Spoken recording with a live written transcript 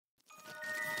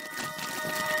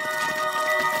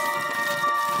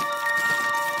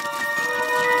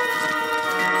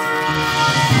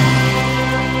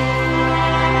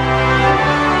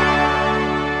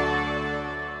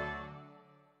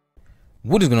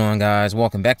What is going on, guys?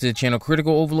 Welcome back to the channel.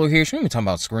 Critical Overlord here. So we're going to be talking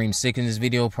about Scream 6 in this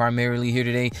video primarily here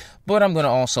today, but I'm going to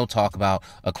also talk about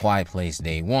A Quiet Place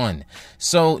Day 1.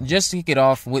 So just to kick it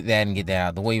off with that and get that out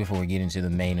of the way before we get into the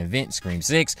main event, Scream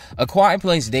 6, A Quiet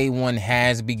Place Day 1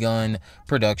 has begun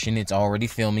production. It's already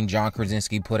filming. John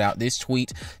Krasinski put out this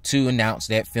tweet to announce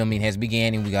that filming has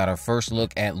begun, and we got our first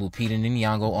look at Lupita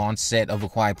Nyong'o on set of A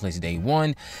Quiet Place Day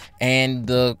 1, and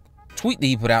the tweet that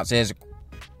he put out says,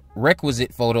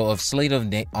 requisite photo of slate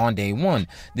on day one,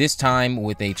 this time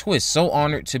with a twist. So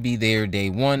honored to be there day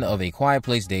one of A Quiet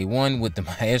Place Day 1 with the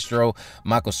maestro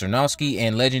Michael Sarnowski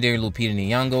and legendary Lupita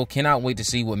Nyong'o. Cannot wait to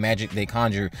see what magic they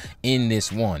conjure in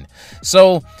this one.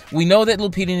 So we know that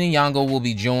Lupita Nyong'o will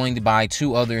be joined by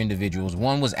two other individuals.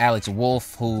 One was Alex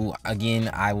Wolff, who, again,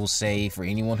 I will say for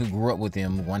anyone who grew up with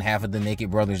him, one half of the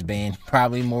Naked Brothers band,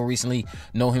 probably more recently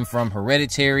know him from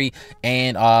Hereditary,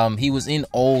 and he was in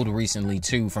Old recently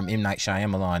too, from M. Night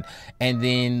Shyamalan. And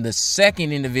then the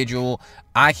second individual,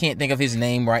 I can't think of his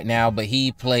name right now, but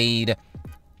he played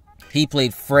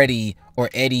Freddy,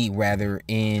 or Eddie rather,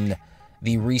 in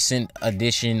the recent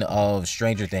edition of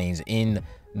Stranger Things, in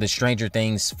the Stranger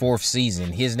Things 4th season.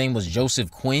 His name was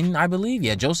Joseph Quinn, I believe.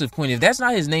 Yeah, Joseph Quinn. If that's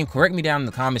not his name, correct me down in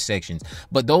the comment sections.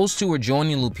 But those two are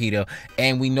joining Lupita,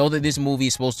 and we know that this movie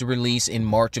is supposed to release in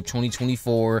March of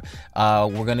 2024. We're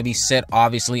going to be set,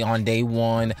 obviously, on day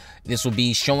one. This will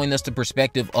be showing us the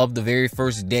perspective of the very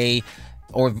first day,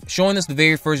 or showing us the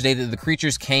very first day that the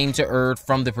creatures came to Earth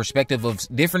from the perspective of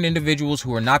different individuals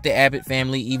who are not the Abbott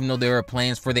family, even though there are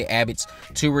plans for the Abbotts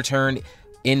to return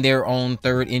in their own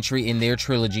third entry in their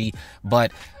trilogy.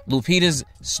 But Lupita's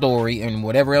story and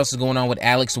whatever else is going on with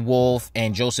Alex Wolff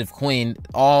and Joseph Quinn,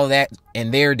 all that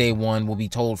and their day one will be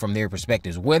told from their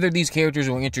perspectives. Whether these characters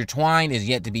will intertwine is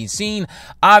yet to be seen.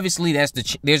 Obviously,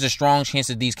 there's a strong chance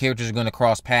that these characters are going to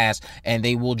cross paths and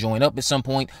they will join up at some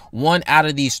point. One out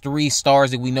of these three stars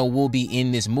that we know will be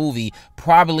in this movie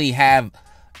probably have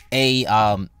a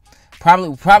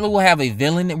probably will have a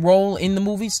villain role in the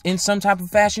movies in some type of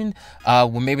fashion,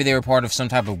 where maybe they were part of some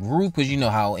type of group, because you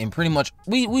know how, and pretty much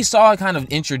we saw it kind of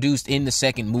introduced in the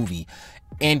second movie.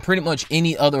 And pretty much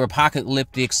any other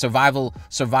apocalyptic survival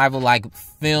like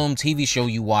film, TV show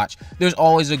you watch, there's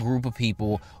always a group of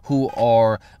people who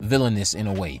are villainous in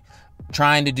a way,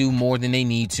 trying to do more than they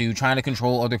need to, trying to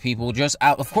control other people, just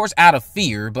out of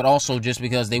fear, but also just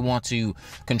because they want to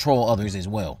control others as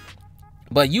well.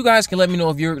 But you guys can let me know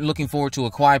if you're looking forward to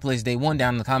A Quiet Place Day 1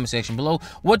 down in the comment section below.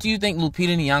 What do you think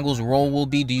Lupita Nyong'o's role will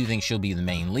be? Do you think she'll be the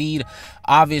main lead?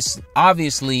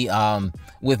 Obviously,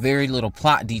 with very little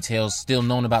plot details still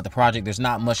known about the project, there's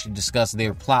not much to discuss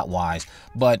there plot-wise.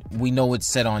 But we know it's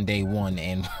set on day one,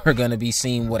 and we're going to be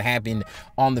seeing what happened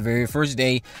on the very first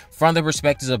day from the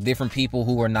perspectives of different people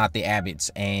who are not the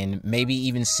Abbotts. And maybe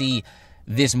even see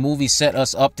this movie set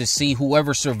us up to see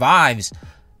whoever survives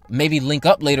maybe link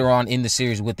up later on in the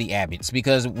series with the Abbotts,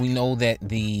 because we know that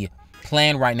the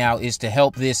plan right now is to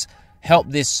help this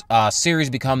series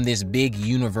become this big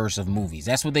universe of movies.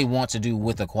 That's what they want to do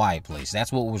with A Quiet Place.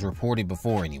 That's what was reported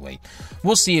before anyway.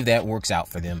 We'll see if that works out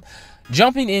for them.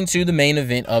 Jumping into the main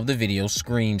event of the video,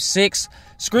 Scream 6.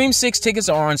 Scream 6 tickets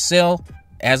are on sale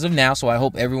as of now, so I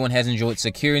hope everyone has enjoyed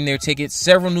securing their tickets.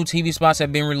 Several new TV spots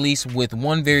have been released, with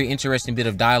one very interesting bit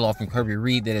of dialogue from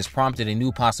Kirby that has prompted a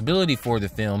new possibility for the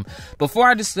film. Before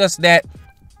I discuss that,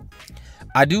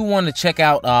 I do want to check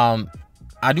out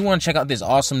this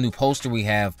awesome new poster we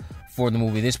have for the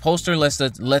movie. This poster lets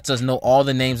us know all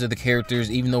the names of the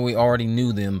characters, even though we already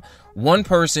knew them. One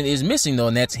person is missing, though,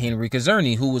 and that's Henry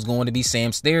Kazerny, who was going to be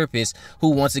Sam's therapist, who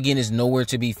once again is nowhere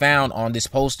to be found on this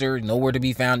poster, nowhere to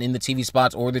be found in the TV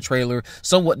spots or the trailer.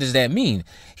 So what does that mean?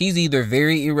 He's either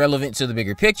very irrelevant to the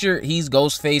bigger picture, he's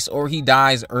Ghostface, or he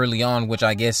dies early on, which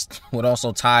I guess would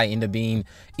also tie into being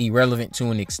irrelevant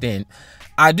to an extent.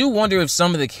 I do wonder if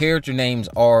some of the character names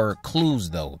are clues,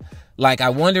 though. Like, I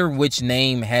wonder which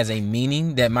name has a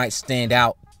meaning that might stand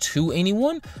out to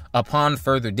anyone upon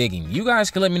further digging. You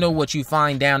guys can let me know what you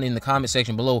find down in the comment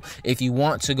section below if you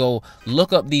want to go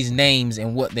look up these names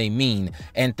and what they mean,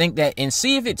 and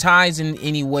see if it ties in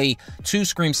any way to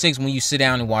Scream 6 when you sit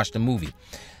down and watch the movie.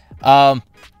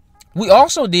 We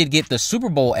also did get the Super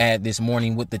Bowl ad this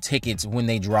morning with the tickets when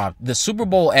they dropped. The Super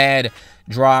Bowl ad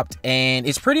dropped, and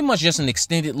it's pretty much just an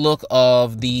extended look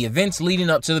of the events leading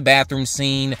up to the bathroom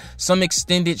scene, some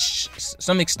extended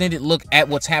look at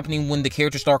what's happening when the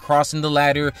characters start crossing the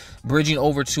ladder, bridging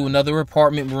over to another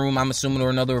apartment room, I'm assuming, or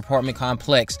another apartment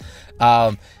complex.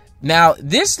 Now,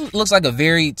 this looks like a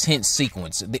very tense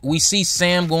sequence. We see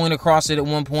Sam going across it at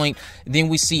one point. Then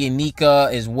we see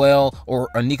Anika as well, or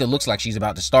Anika looks like she's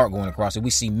about to start going across it.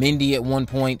 We see Mindy at one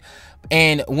point.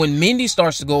 And when Mindy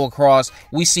starts to go across,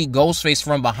 we see Ghostface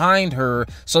from behind her.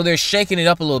 So they're shaking it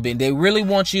up a little bit. They really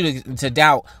want you to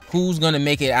doubt who's going to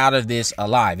make it out of this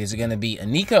alive. Is it going to be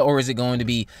Anika or is it going to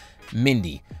be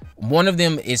Mindy? One of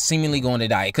them is seemingly going to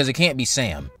die, because it can't be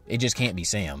Sam. It just can't be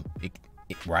Sam,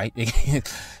 right?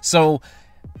 So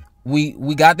we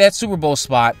got that Super Bowl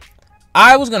spot.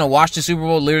 I was going to watch the Super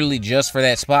Bowl literally just for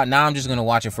that spot. Now I'm just going to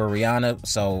watch it for Rihanna.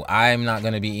 So I'm not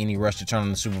going to be any rush to turn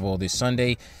on the Super Bowl this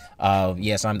Sunday.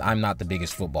 Yes, I'm not the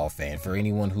biggest football fan. For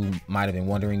anyone who might have been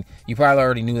wondering, you probably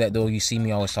already knew that, though. You see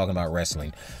me always talking about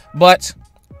wrestling. But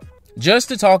just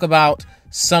to talk about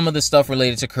some of the stuff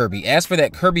related to Kirby. As for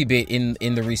that Kirby bit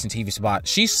in the recent TV spot,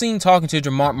 she's seen talking to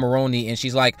Jamont Maroney, and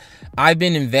she's like, I've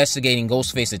been investigating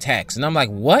Ghostface attacks. And I'm like,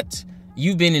 what?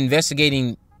 You've been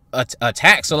investigating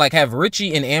attacks? So, like, have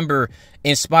Richie and Amber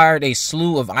inspired a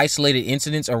slew of isolated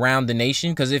incidents around the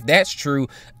nation? Because if that's true,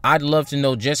 I'd love to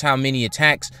know just how many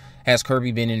attacks has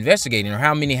Kirby been investigating, or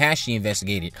how many has she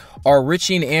investigated? Are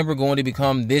Richie and Amber going to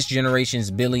become this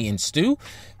generation's Billy and Stu?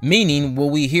 Meaning,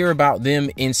 will we hear about them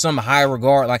in some high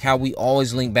regard, like how we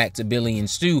always link back to Billy and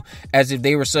Stu, as if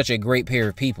they were such a great pair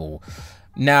of people?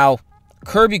 Now,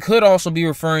 Kirby could also be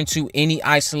referring to any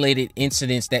isolated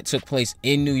incidents that took place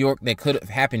in New York that could have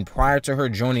happened prior to her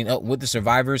joining up with the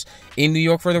survivors in New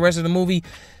York for the rest of the movie.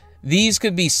 These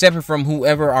could be separate from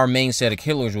whoever our main set of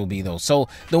killers will be, though. So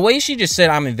the way she just said,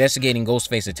 I'm investigating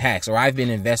Ghostface attacks, or I've been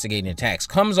investigating attacks,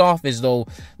 comes off as though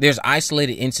there's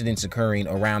isolated incidents occurring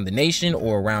around the nation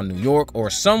or around New York or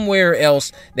somewhere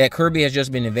else that Kirby has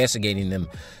just been investigating them.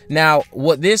 Now,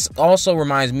 what this also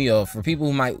reminds me of, for people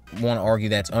who might want to argue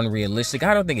that's unrealistic,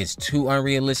 I don't think it's too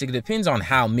unrealistic. It depends on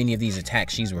how many of these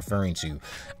attacks she's referring to.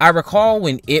 I recall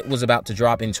when It was about to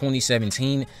drop in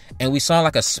 2017, and we saw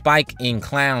like a spike in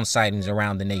clown sightings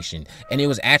around the nation, and it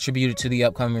was attributed to the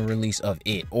upcoming release of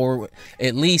It, or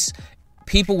at least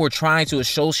people were trying to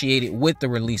associate it with the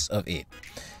release of It.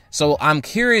 So I'm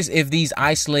curious if these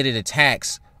isolated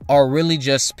attacks are really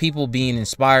just people being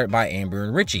inspired by Amber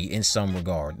and Richie in some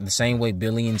regard, the same way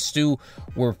Billy and Stu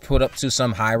were put up to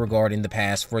some high regard in the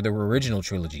past for the original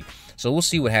trilogy. So we'll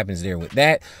see what happens there with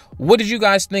that. What did you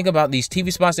guys think about these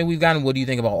TV spots that we've gotten? What do you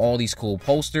think about all these cool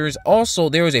posters? Also,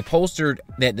 there was a poster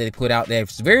that they put out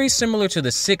that's very similar to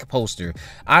the Sick poster.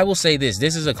 I will say this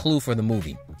is a clue for the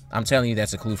movie. I'm telling you,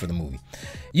 that's a clue for the movie.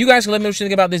 You guys can let me know what you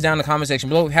think about this down in the comment section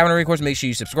below. If you haven't already, of course, make sure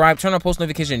you subscribe, turn on post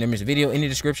notifications, and never miss a video. In the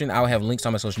description, I will have links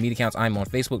to my social media accounts. I'm on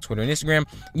Facebook, Twitter, and Instagram.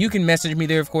 You can message me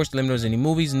there, of course, to let me know if there's any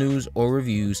movies, news, or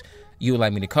reviews you would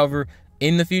like me to cover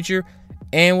in the future.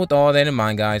 And with all that in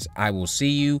mind, guys, I will see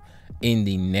you in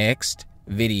the next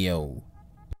video.